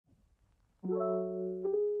Welcome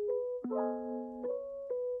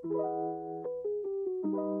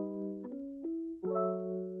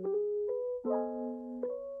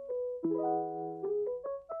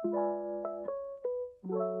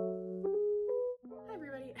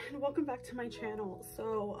back to my channel.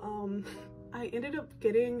 So I ended up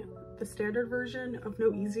getting the standard version of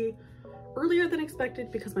NoEasy earlier than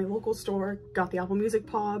expected because my local store got the Apple Music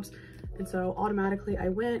POBs, and so automatically I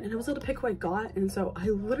went and I was able to pick who I got, and so I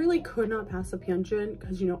literally could not pass up Hyunjin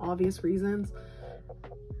because, you know, obvious reasons,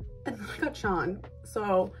 and then I got Chan.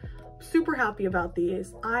 So super happy about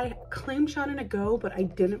these. I claimed Chan in a go, but I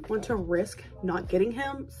didn't want to risk not getting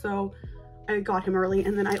him, so I got him early.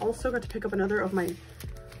 And then I also got to pick up another of my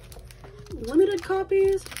limited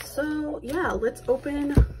copies. So yeah, let's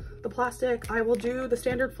open the plastic. I will do the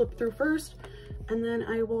standard flip through first, and then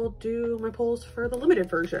I will do my pulls for the limited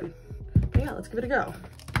version. But yeah, let's give it a go.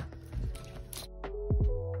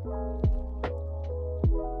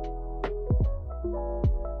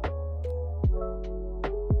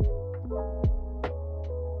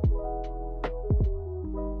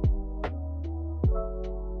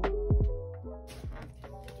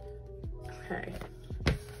 Okay,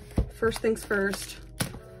 first things first,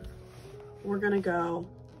 we're gonna go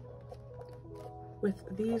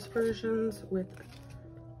with these versions.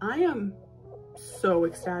 I am so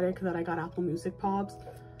ecstatic that I got Apple Music POBs.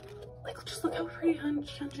 Like, just look how pretty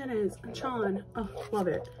Hyunjin is, and Chan. Oh, love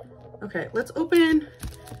it. Okay, let's open.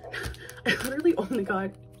 I literally only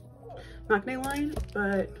got Maknae line,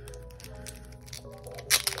 but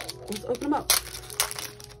let's open them up.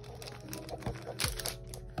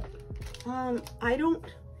 I don't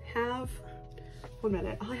have, 1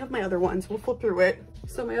 minute, I have my other ones. We'll flip through it.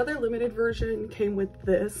 So my other limited version came with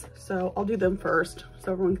this, so I'll do them first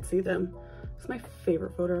so everyone can see them. It's my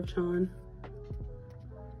favorite photo of Chan.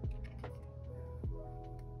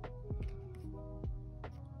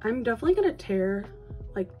 I'm definitely gonna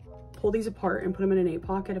pull these apart and put them in an 8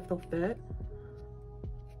 pocket if they'll fit.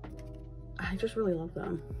 I just really love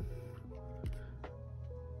them.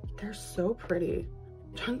 They're so pretty.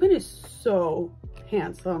 Changbin is so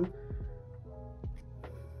handsome.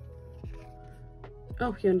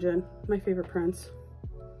 Oh, Hyunjin, my favorite prince.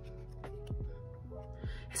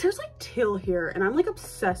 His hair's like teal here, and I'm like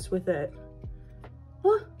obsessed with it.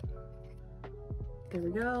 Huh. There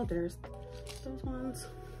we go, there's those ones.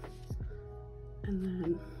 And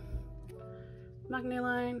then Maknae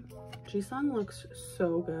line. Jisung looks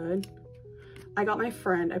so good. I got my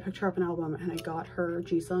friend, I picked her up an album and I got her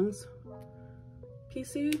Jisung's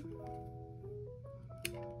PC.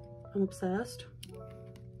 I'm obsessed.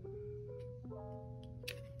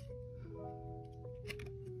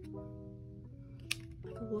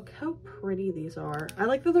 Look how pretty these are. I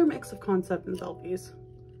like that they're a mix of concept and selfies.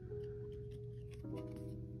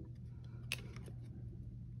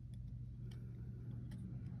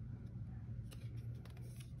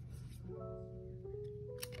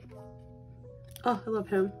 Oh, I love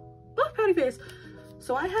him. Oh, pouty face.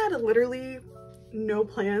 So I had literally no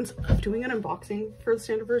plans of doing an unboxing for the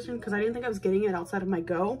standard version because I didn't think I was getting it outside of my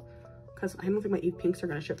go, because I don't think my Eve Pinks are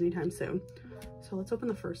going to ship anytime soon. So let's open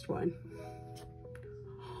the first one.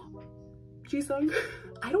 Jisung.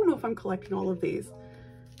 I don't know if I'm collecting all of these.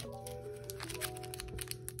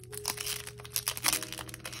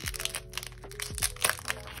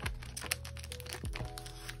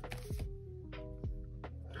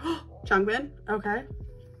 Changbin, okay.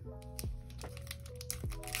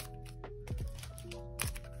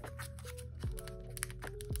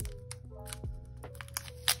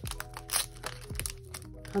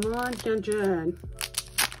 Come on, Hyunjin.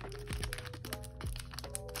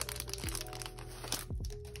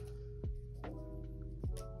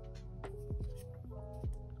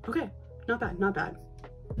 Okay, not bad, not bad.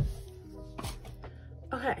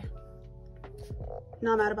 Okay,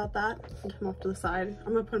 not mad about that. I'll put him off to the side.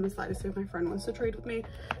 I'm gonna put him aside to see if my friend wants to trade with me.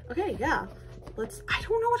 Okay, yeah, let's, I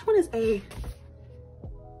don't know which one is A.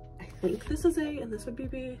 I think this is A and this would be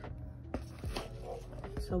B.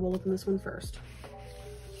 So we'll open this one first.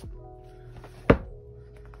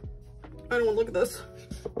 I don't want to look at this.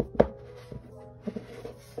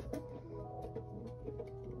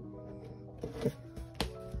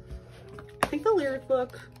 I think the lyric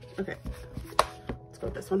book, okay, let's go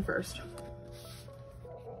with this one first.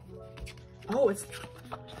 Oh, it's,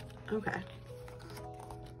 okay.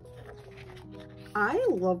 I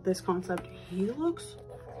love this concept. He looks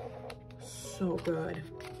so good.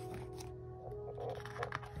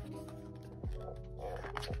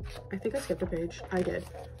 I think I skipped a page. I did.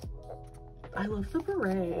 I love the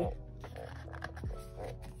beret.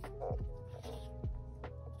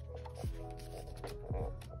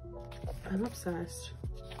 I'm obsessed.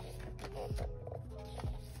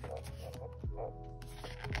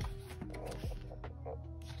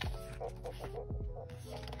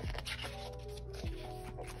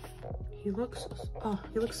 He looks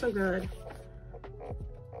so good.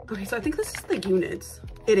 Okay, so I think this is the units.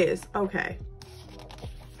 It is, okay.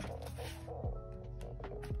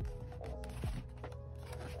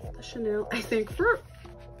 The Chanel, I think for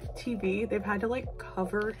TV, they've had to like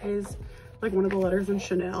cover his, like one of the letters in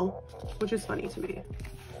Chanel, which is funny to me.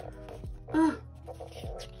 Oh,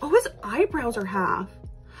 his eyebrows are half.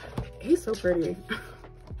 He's so pretty.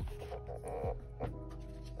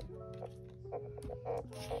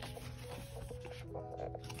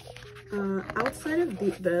 Outside of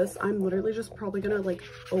this, I'm literally just probably gonna like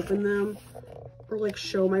open them or like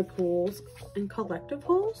show my pulls and collective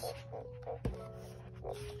hauls.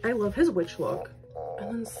 I love his witch look. And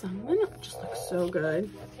then someone just looks so good.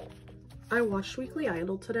 I watched Weekly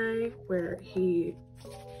Idol today where he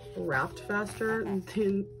rapped faster than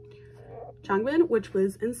Changbin, which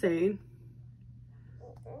was insane.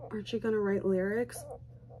 Aren't you gonna write lyrics?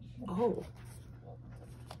 Oh.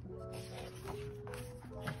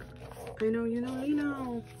 I know, you know, you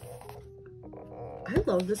know. I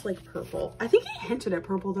love this like purple. I think he hinted at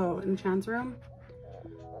purple though in Chan's room.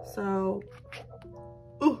 So,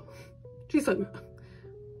 oh, Jisung.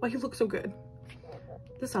 Why he looks so good.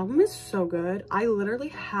 This album is so good. I literally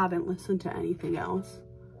haven't listened to anything else.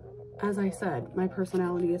 As I said, my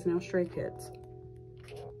personality is now Stray Kids.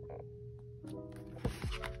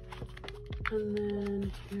 And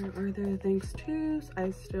then here are their thanks to's.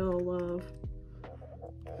 I still love,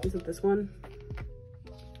 is it this one?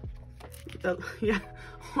 Yeah,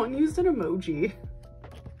 Han used an emoji.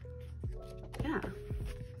 Yeah.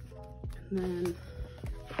 And then,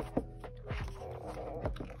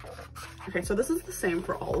 okay, so this is the same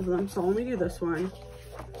for all of them, so I'll only do this one.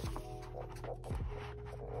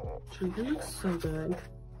 Changbin looks so good.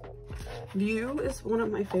 View is one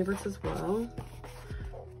of my favorites as well.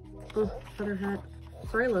 Oh, Feather Hat.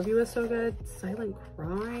 Sorry I Love You is so good. Silent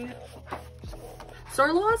Cry.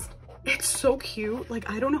 Star Lost, it's so cute. Like,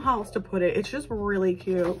 I don't know how else to put it. It's just really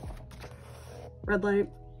cute. Red Light.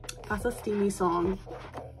 That's a steamy song.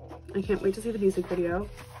 I can't wait to see the music video.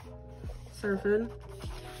 Surfin'.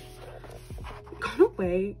 Gone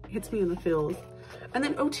Away hits me in the feels. And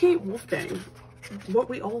then OT8 Wolfgang. What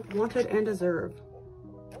We All Wanted and Deserve.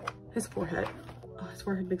 His forehead. Oh, his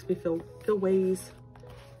forehead makes me feel ways.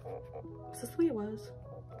 Is this the way it was?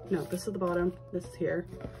 No, this is the bottom. This is here.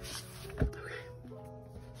 Okay.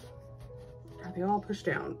 Are they all pushed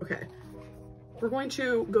down? Okay. We're going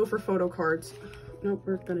to go for photo cards. Nope,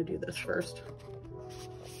 we're gonna do this first.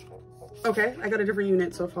 Okay, I got a different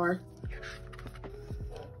unit so far.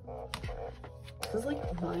 This is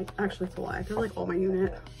like my, actually it's a lie. They're like all my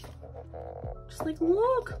unit. Just like,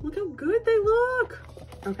 look how good they look.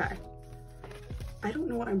 Okay. I don't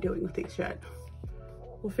know what I'm doing with these yet.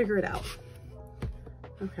 We'll figure it out.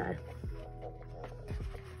 Okay.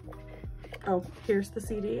 Oh, here's the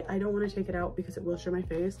CD. I don't want to take it out because it will show my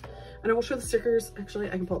face. And I will show the stickers. Actually,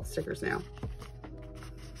 I can pull out the stickers now.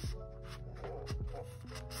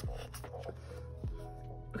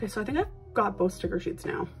 Okay, so I think I've got both sticker sheets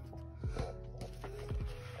now.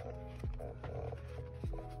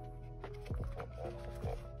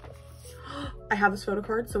 I have this photo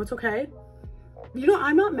card, so it's okay. You know,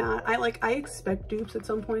 I'm not mad. I expect dupes at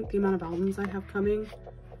some point, the amount of albums I have coming.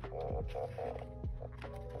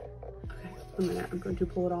 Okay, a minute. I'm going to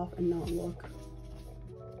pull it off and not look.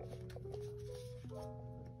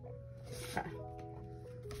 Okay.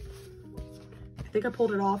 I think I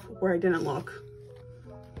pulled it off where I didn't look.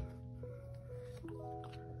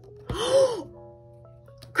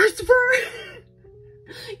 Christopher!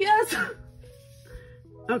 Yes!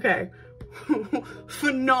 Okay.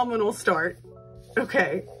 Phenomenal start.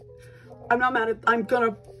 Okay. I'm not mad at,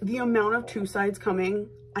 the amount of two sides coming,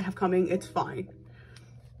 I have coming, it's fine.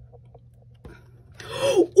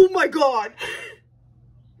 Oh my God!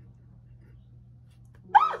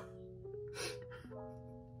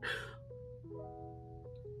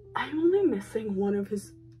 I'm only missing one of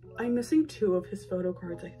his, I'm missing two of his photo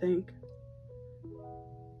cards, I think.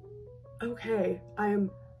 Okay, I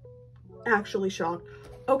am actually shocked.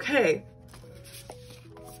 Okay.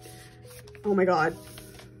 Oh my God.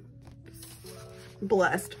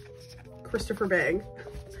 Blessed. Christopher Bang.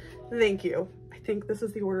 Thank you. I think this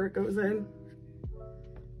is the order it goes in.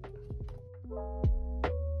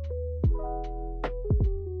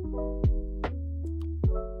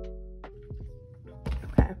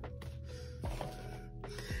 Okay.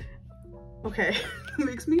 Okay. It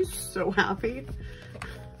makes me so happy.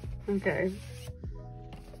 Okay.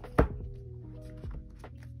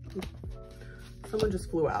 Someone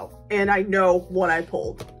just flew out and I know what I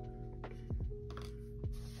pulled.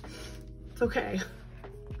 It's okay.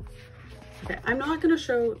 Okay, I'm not gonna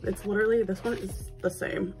show, it's literally, this one is the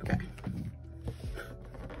same. Okay.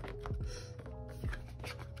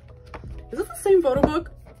 Is it the same photo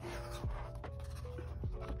book?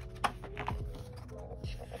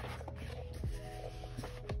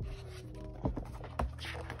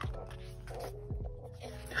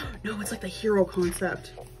 No, it's like the hero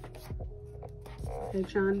concept. Okay,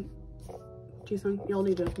 Chan, Jisung, y'all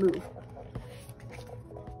need to move.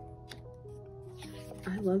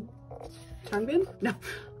 I love Changbin? No,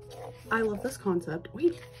 I love this concept.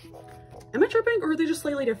 Wait, am I tripping or are they just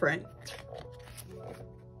slightly different?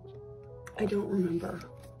 I don't remember.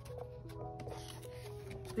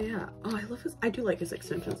 But yeah, oh, I love his, I do like his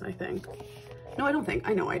extensions, I think. No, I don't think,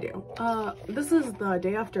 I know I do. This is the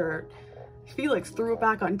day after Felix threw it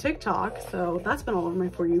back on TikTok, so that's been all over my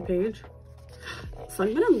For You page.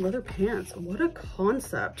 Sungmin in leather pants, what a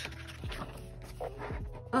concept.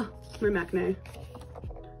 Oh, my Macne.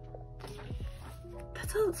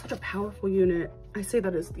 That's such a powerful unit. I say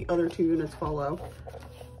that as the other two units follow.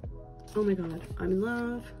 Oh my god, I'm in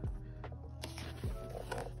love.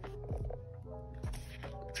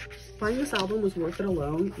 Buying this album was worth it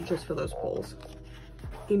alone, just for those polls.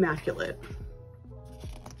 Immaculate.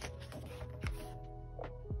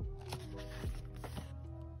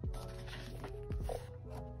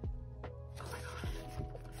 Oh my god.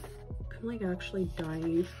 I'm like actually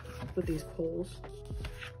dying with these polls.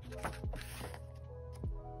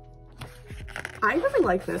 I really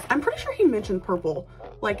like this. I'm pretty sure he mentioned purple.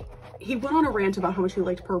 Like, he went on a rant about how much he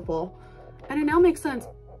liked purple. And it now makes sense.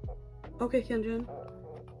 Okay, Hyunjin.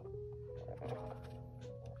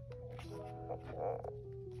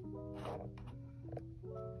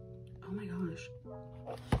 Oh my gosh.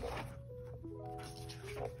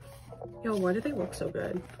 Yo, why do they look so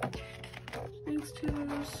good? Thanks,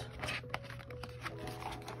 twos.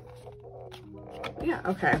 Yeah,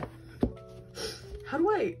 okay. How do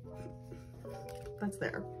I... That's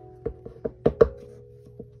there.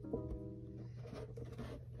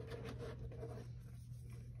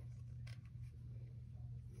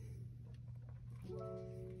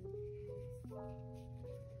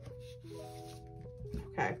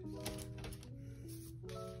 Okay.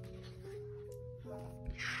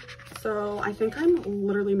 So I think I'm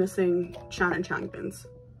literally missing Chan and Changbin's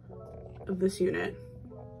of this unit,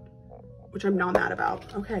 which I'm not mad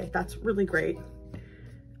about. Okay, that's really great.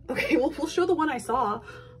 Okay, well, we'll show the one I saw.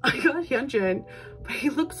 I got Hyunjin, but he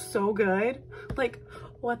looks so good. Like,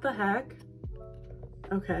 what the heck?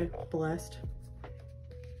 Okay, blessed.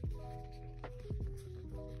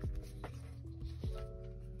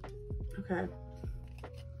 Okay.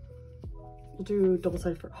 We'll do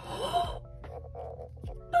double-sided for... I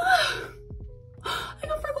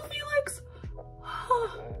got Freckle Felix!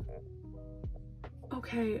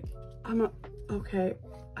 Okay, okay,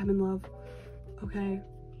 I'm in love. Okay.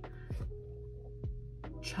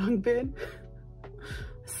 Changbin.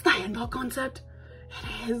 This is the handball concept.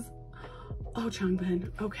 It is. Oh,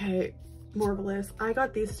 Changbin. Okay, marvelous. I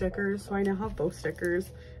got these stickers, so I now have both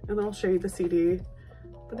stickers, and then I'll show you the CD.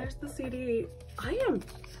 But there's the CD. I am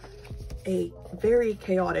a very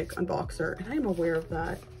chaotic unboxer, and I am aware of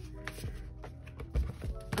that.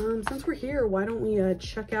 Since we're here, why don't we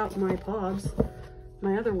check out my POBs,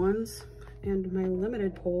 my other ones, and my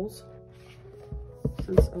limited polls,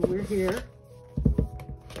 since we're here.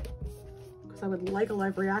 I would like a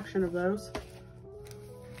live reaction of those.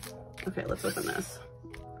 Okay, let's open this.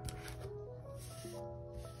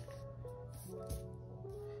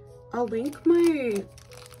 I'll link my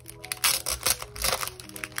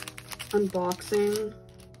unboxing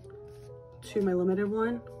to my limited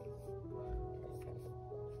one.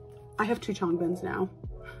 I have 2 Changbins now,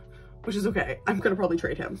 which is okay. I'm gonna probably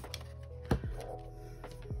trade him.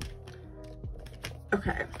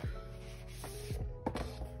 Okay.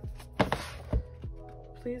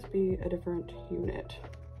 Please be a different unit.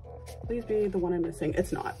 Please be the one I'm missing.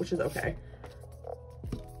 It's not, which is okay.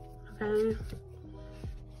 Okay.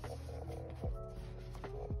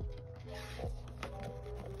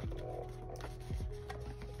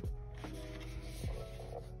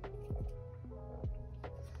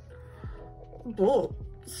 Bull.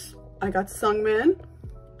 I got Sungmin.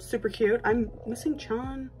 Super cute. I'm missing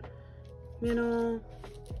Chan. You know.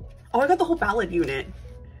 Oh, I got the whole ballad unit.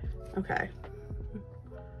 Okay.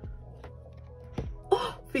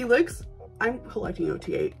 Felix, I'm collecting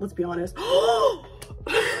OT8, let's be honest.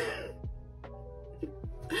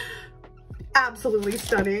 Absolutely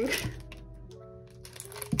stunning.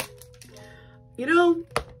 You know,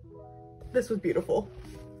 this was beautiful.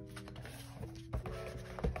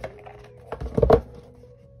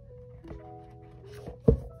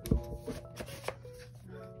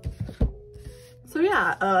 So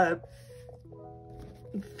yeah,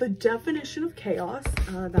 the definition of chaos,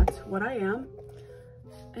 that's what I am.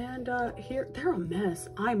 And here, they're a mess.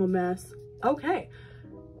 I'm a mess. Okay.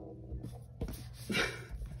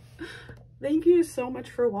 Thank you so much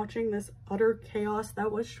for watching this utter chaos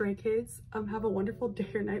that was Stray Kids. Have a wonderful day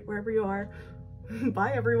or night wherever you are.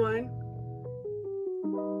 Bye, everyone.